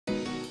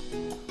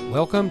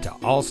Welcome to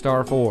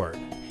All-Star Ford,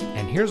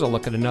 and here's a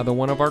look at another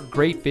one of our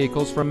great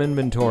vehicles from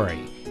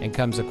inventory, and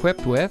comes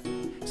equipped with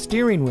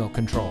steering wheel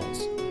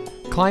controls,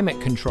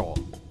 climate control,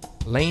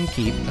 lane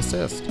keep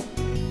assist,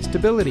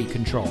 stability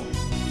control,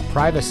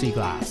 privacy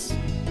glass,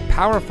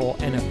 powerful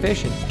and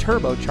efficient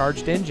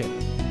turbocharged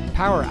engine,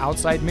 power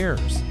outside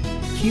mirrors,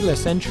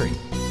 keyless entry,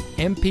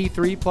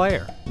 MP3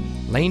 player,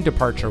 lane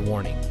departure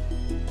warning.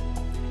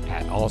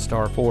 At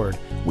All-Star Ford,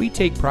 we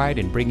take pride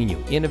in bringing you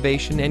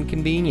innovation and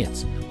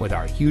convenience with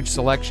our huge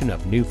selection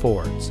of new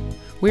Fords.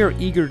 We are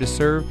eager to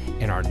serve,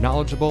 and our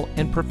knowledgeable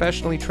and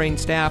professionally trained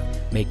staff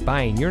make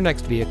buying your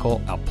next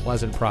vehicle a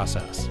pleasant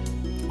process.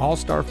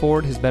 All-Star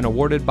Ford has been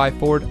awarded by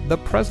Ford the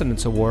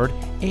President's Award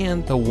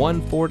and the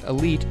One Ford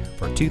Elite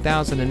for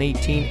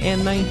 2018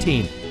 and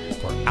 19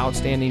 for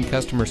outstanding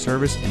customer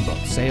service in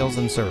both sales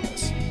and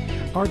service.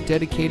 Our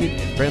dedicated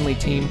and friendly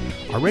team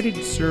are ready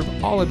to serve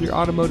all of your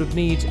automotive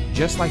needs,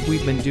 just like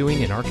we've been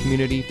doing in our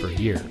community for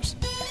years.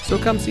 So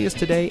come see us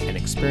today and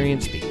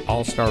experience the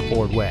All-Star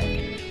Ford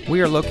way.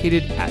 We are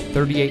located at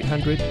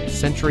 3800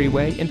 Century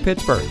Way in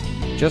Pittsburgh,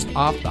 just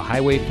off the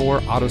Highway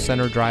 4 Auto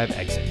Center Drive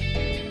exit.